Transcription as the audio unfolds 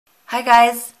Hi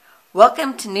guys,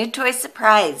 welcome to New Toy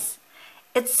Surprise.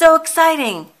 It's so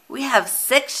exciting. We have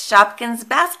 6 Shopkins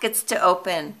Baskets to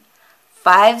open,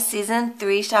 5 Season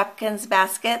 3 Shopkins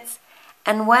Baskets,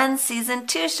 and 1 Season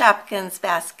 2 Shopkins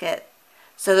Basket,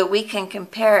 so that we can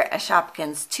compare a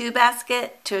Shopkins 2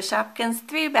 basket to a Shopkins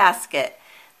 3 basket.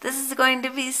 This is going to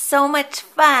be so much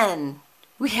fun.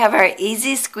 We have our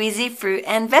easy squeezy fruit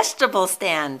and vegetable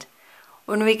stand.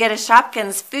 When we get a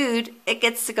Shopkins food, it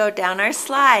gets to go down our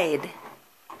slide.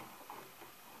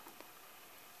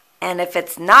 And if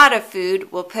it's not a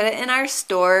food, we'll put it in our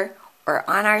store or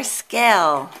on our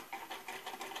scale.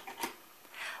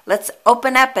 Let's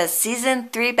open up a Season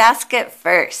 3 basket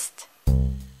first.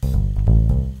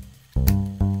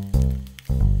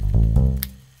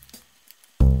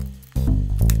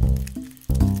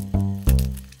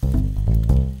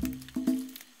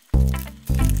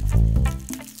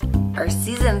 Our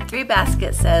Season 3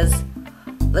 basket says,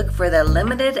 look for the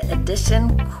limited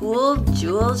edition Cool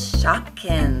Jewels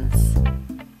Shopkins.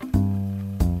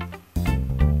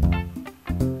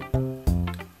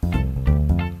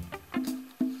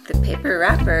 The paper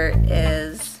wrapper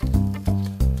is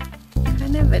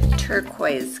kind of a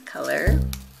turquoise color.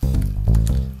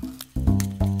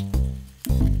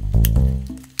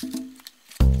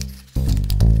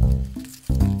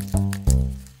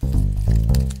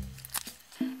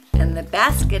 And the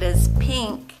basket is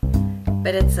pink,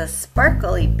 but it's a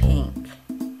sparkly pink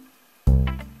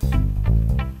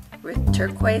with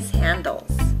turquoise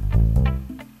handles.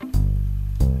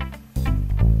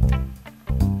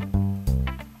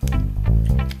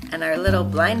 And our little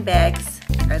blind bags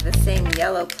are the same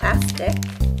yellow plastic.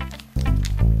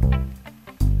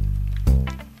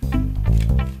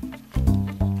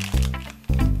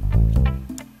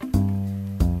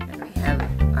 And we have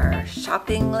our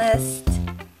shopping list.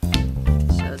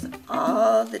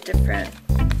 All the different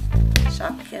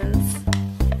Shopkins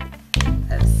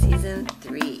of Season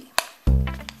 3.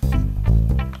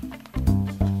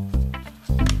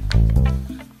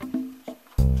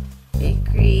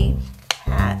 Bakery,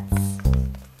 hats,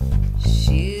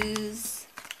 shoes,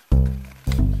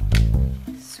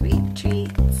 sweet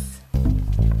treats,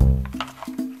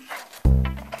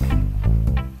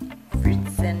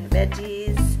 fruits and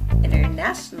veggies,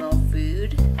 international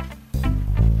food,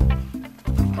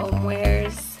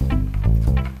 homewares,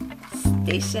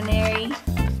 stationery,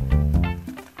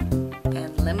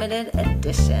 and limited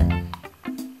edition.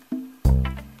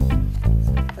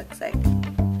 So it looks like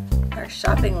our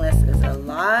shopping list is a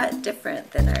lot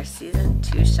different than our Season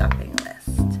 2 shopping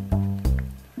list.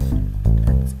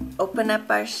 Let's open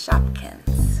up our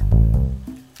Shopkins.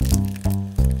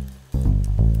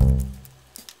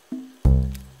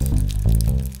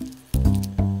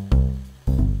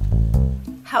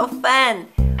 How fun!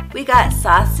 We got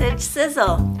Sausage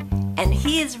Sizzle, and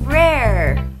he's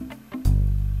rare.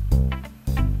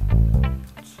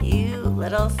 Cute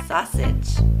little sausage.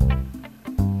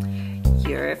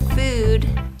 You're a food,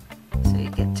 so you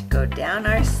get to go down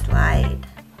our slide.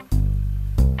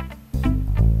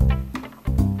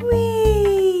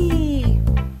 Whee!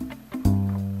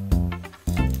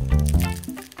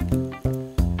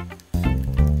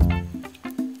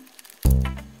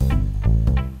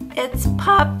 It's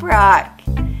PopRock.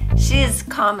 She's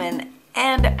common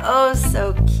and oh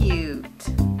so cute.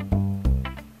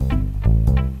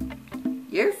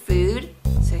 You're food,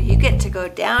 so you get to go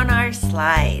down our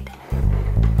slide.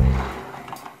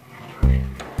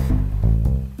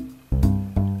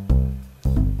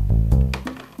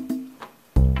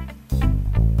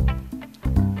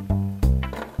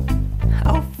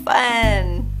 How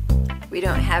fun! We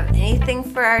don't have anything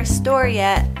for our store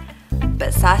yet,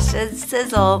 but Sausage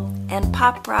Sizzle and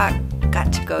PopRock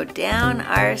got to go down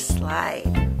our slide.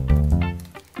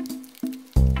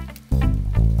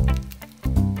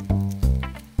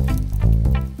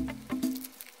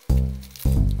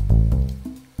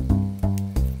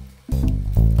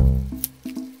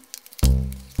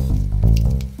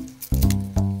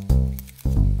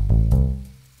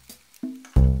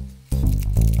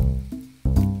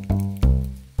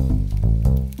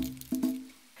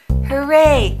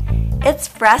 Hooray! It's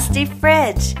Frosty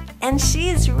Fridge, and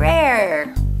she's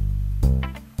rare.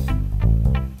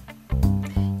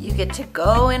 You get to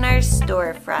go in our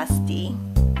store, Frosty.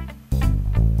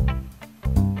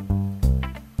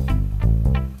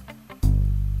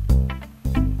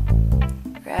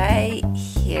 Right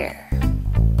here.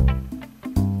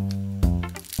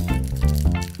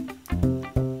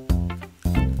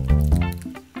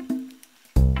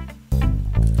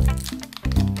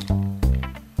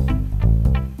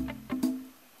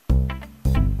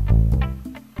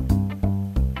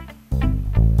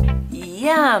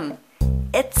 Yum!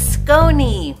 It's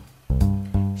Sconnie.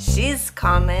 She's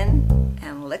common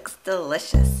and looks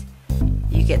delicious.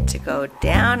 You get to go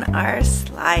down our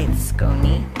slide,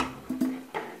 Sconnie.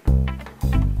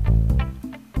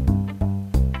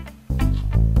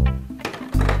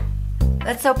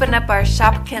 Let's open up our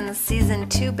Shopkins Season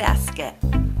 2 basket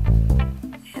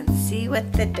and see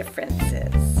what the difference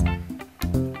is.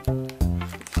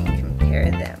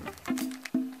 Compare them.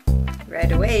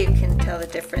 Right away you can tell the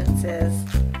difference is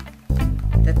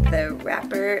that the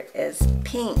wrapper is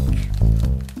pink,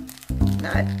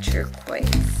 not turquoise.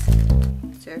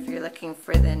 So if you're looking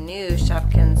for the new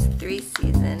Shopkins 3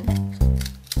 season,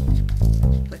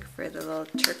 look for the little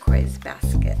turquoise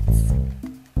baskets.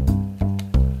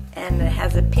 And it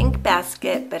has a pink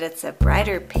basket, but it's a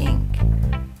brighter pink,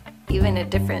 even a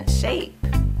different shape.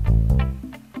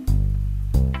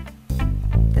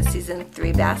 The Season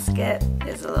 3 basket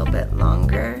is a little bit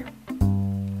longer.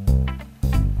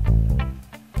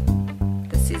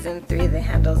 The Season 3, the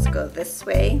handles go this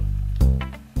way.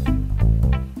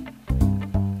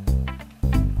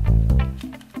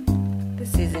 The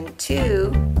Season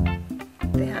 2,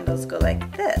 the handles go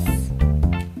like this.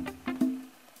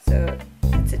 So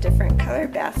it's a different color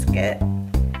basket,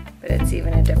 but it's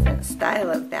even a different style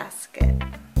of basket.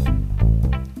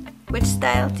 Which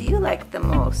style do you like the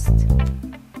most?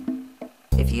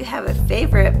 If you have a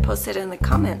favorite, post it in the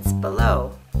comments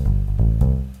below.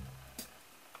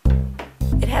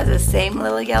 It has the same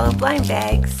little yellow blind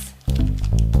bags. And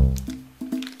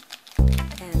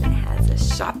it has a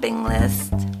shopping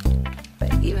list,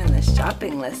 but even the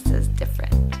shopping list is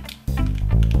different.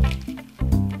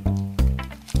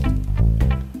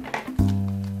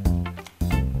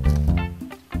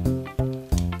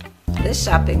 This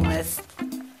shopping list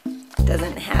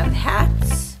doesn't have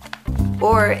hats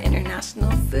or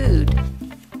international food.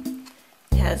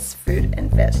 It has fruit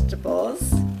and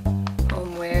vegetables,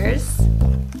 homewares,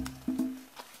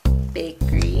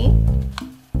 bakery,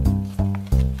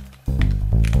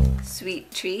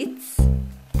 sweet treats,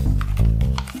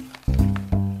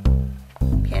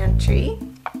 pantry,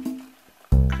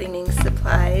 cleaning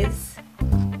supplies,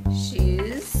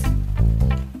 shoes,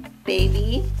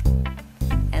 baby,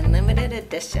 and limited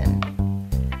edition.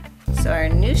 So our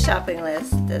new shopping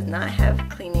list does not have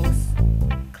cleaning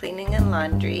and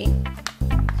laundry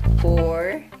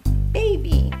or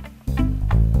baby.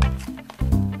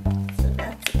 So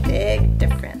that's a big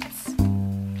difference.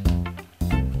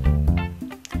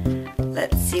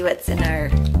 Let's see what's in our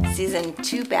Season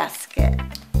 2 basket.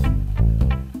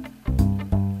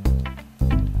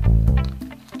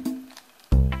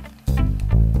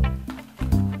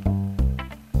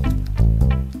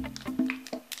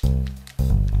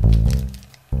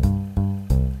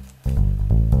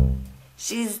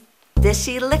 She's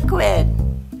Dishy Liquid.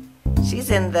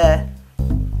 She's in the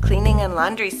cleaning and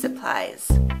laundry supplies,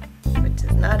 which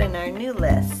is not in our new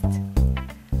list.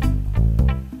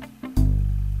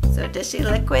 So Dishy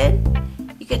Liquid,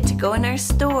 you get to go in our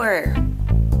store.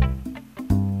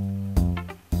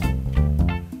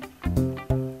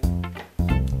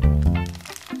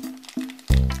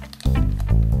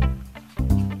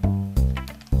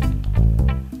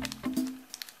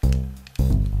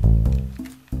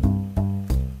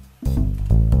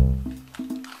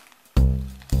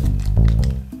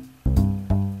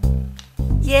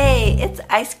 Yay, it's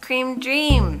Ice Cream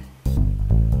Dream.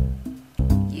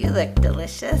 You look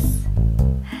delicious.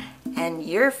 And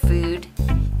your food,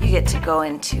 you get to go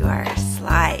into our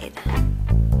slide.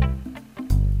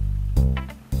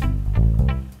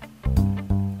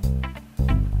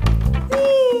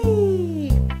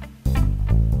 Whee!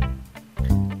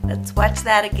 Let's watch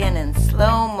that again in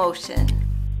slow motion.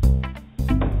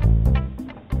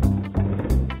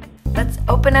 Let's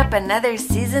open up another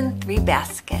Season 3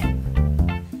 basket.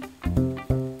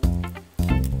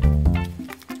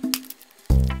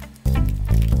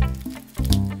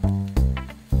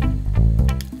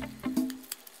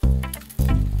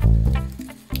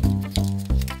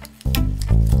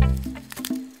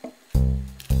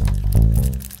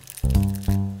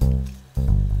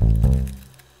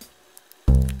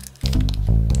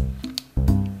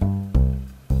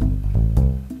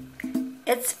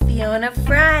 It's Fiona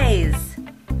Fries.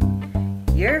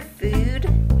 Your food,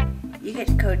 you get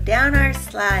to go down our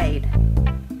slide.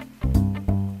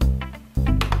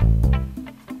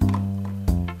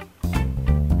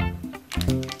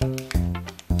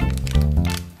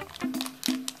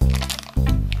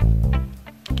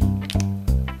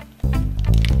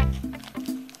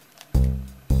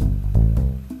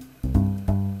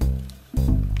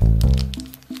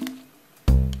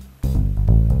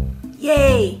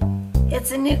 Yay!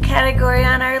 It's a new category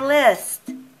on our list.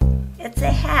 It's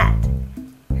a hat.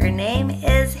 Her name name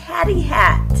is Hattie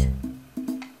Hat.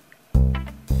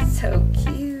 So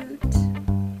cute.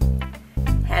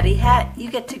 Hattie Hat, you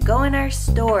get to go in our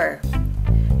store.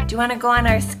 Do you want to go on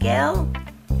our scale?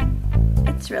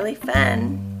 It's really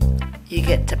fun. You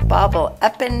get to bobble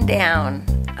up and down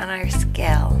on our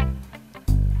scale.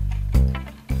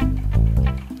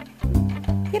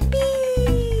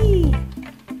 Yippee!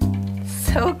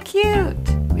 So cute.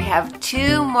 We have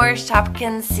 2 more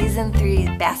Shopkins Season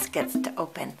 3 baskets to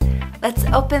open. Let's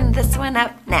open this one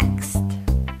up next.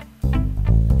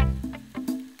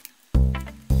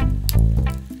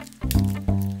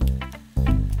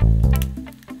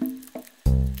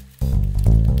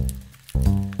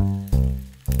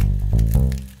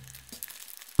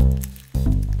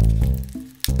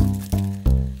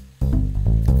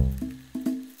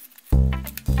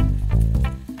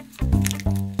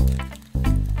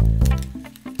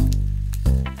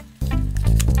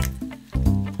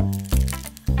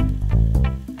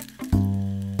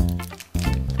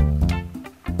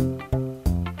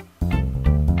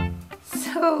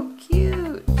 So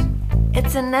cute.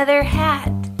 It's another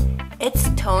hat. It's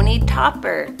Toni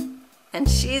Topper, and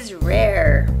she's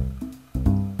rare.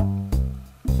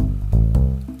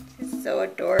 She's so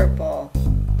adorable.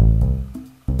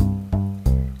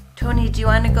 Toni, do you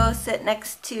want to go sit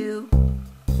next to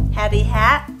Hattie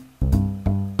Hat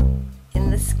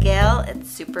in the scale? It's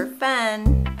super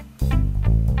fun.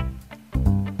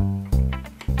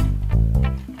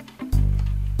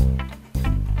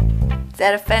 Is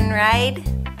that a fun ride?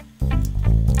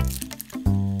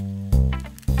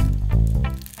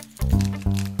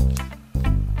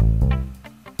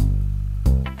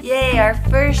 Yay, our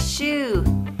first shoe.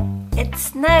 It's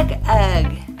Snug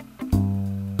Ugg.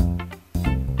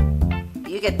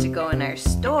 You get to go in our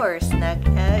store, Snug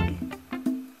Ugg.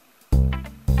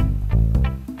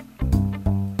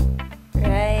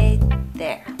 Right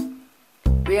there.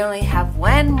 We only have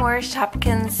one more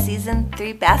Shopkins Season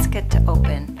 3 basket to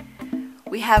open.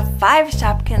 We have 5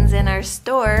 Shopkins in our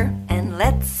store, and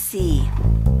let's see.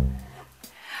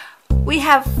 We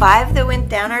have 5 that went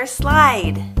down our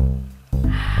slide.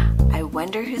 I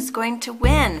wonder who's going to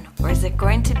win, or is it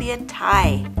going to be a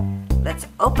tie? Let's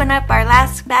open up our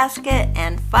last basket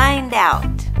and find out.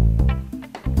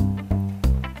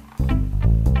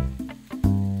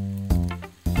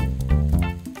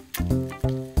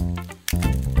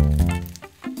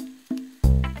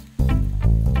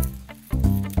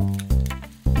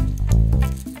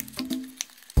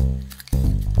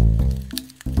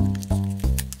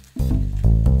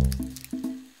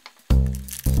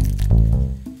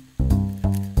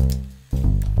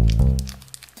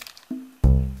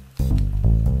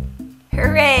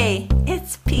 Hooray!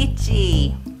 It's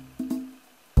Peachy.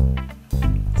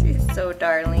 She's so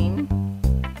darling.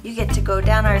 You get to go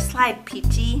down our slide,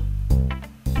 Peachy.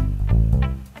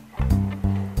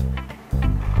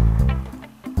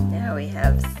 Now we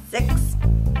have 6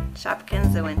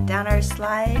 Shopkins that went down our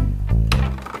slide.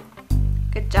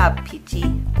 Good job,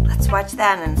 Peachy. Let's watch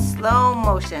that in slow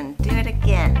motion. Do it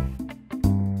again.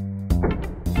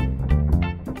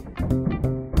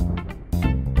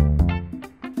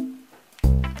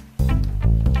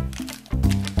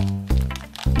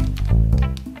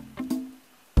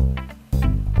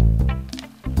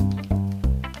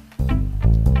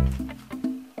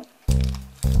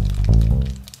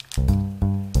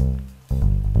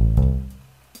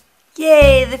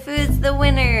 Yay, the food's the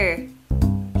winner.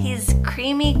 He's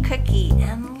Creamy Cookie,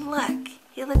 and look,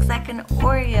 he looks like an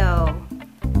Oreo.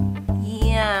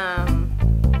 Yum.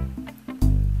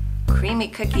 Creamy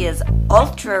Cookie is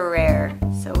ultra rare,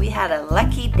 so we had a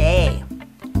lucky day.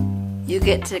 You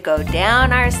get to go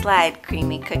down our slide,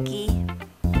 Creamy Cookie.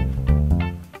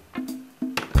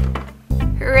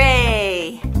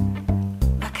 Hooray!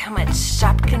 Look how much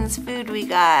Shopkins food we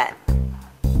got.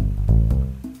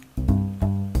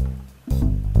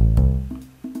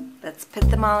 Let's put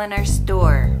them all in our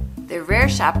store. The rare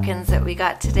Shopkins that we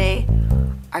got today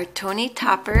are Toni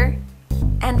Topper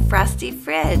and Frosty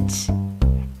Fridge.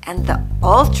 And the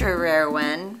ultra rare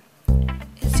one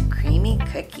is Creamy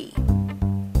Cookie.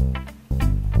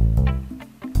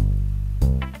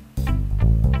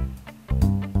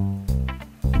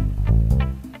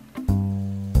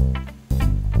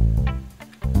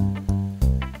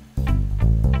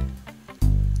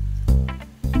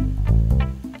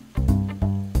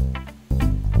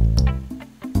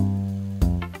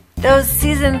 Those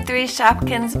Season 3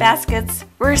 Shopkins baskets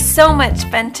were so much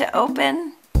fun to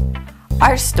open.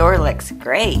 Our store looks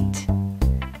great.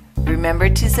 Remember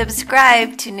to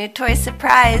subscribe to New Toy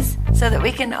Surprise so that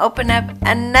we can open up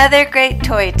another great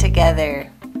toy together.